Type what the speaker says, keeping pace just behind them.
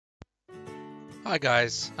Hi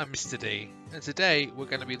guys, I'm Mr. D, and today we're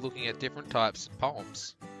going to be looking at different types of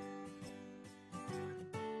poems.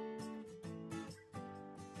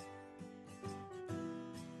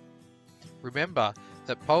 Remember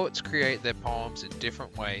that poets create their poems in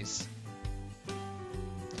different ways.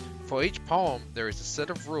 For each poem, there is a set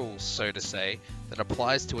of rules, so to say, that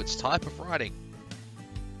applies to its type of writing.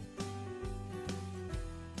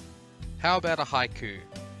 How about a haiku?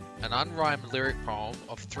 An unrhymed lyric poem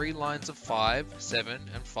of 3 lines of 5, 7,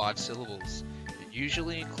 and 5 syllables. It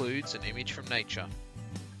usually includes an image from nature.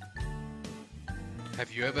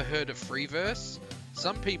 Have you ever heard of free verse?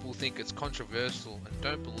 Some people think it's controversial and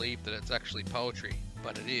don't believe that it's actually poetry,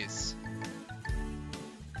 but it is.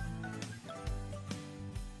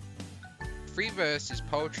 Free verse is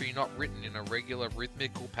poetry not written in a regular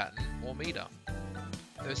rhythmical pattern or meter.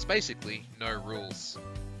 There's basically no rules.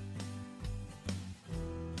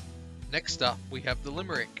 Next up, we have the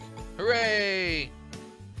limerick. Hooray!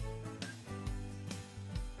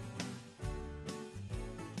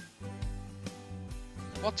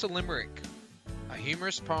 What's a limerick? A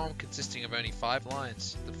humorous poem consisting of only 5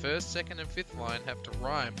 lines. The first, second, and fifth line have to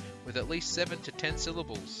rhyme with at least 7 to 10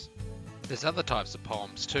 syllables. There's other types of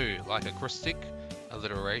poems too, like acrostic,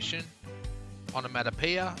 alliteration,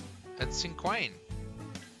 onomatopoeia, and cinquain.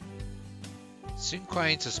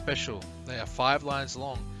 Cinquains are special. They are 5 lines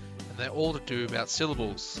long, and they're all to do about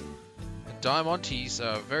syllables. And diamontes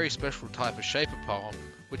are a very special type of shape of poem,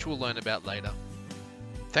 which we'll learn about later.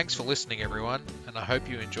 Thanks for listening everyone, and I hope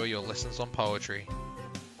you enjoy your lessons on poetry.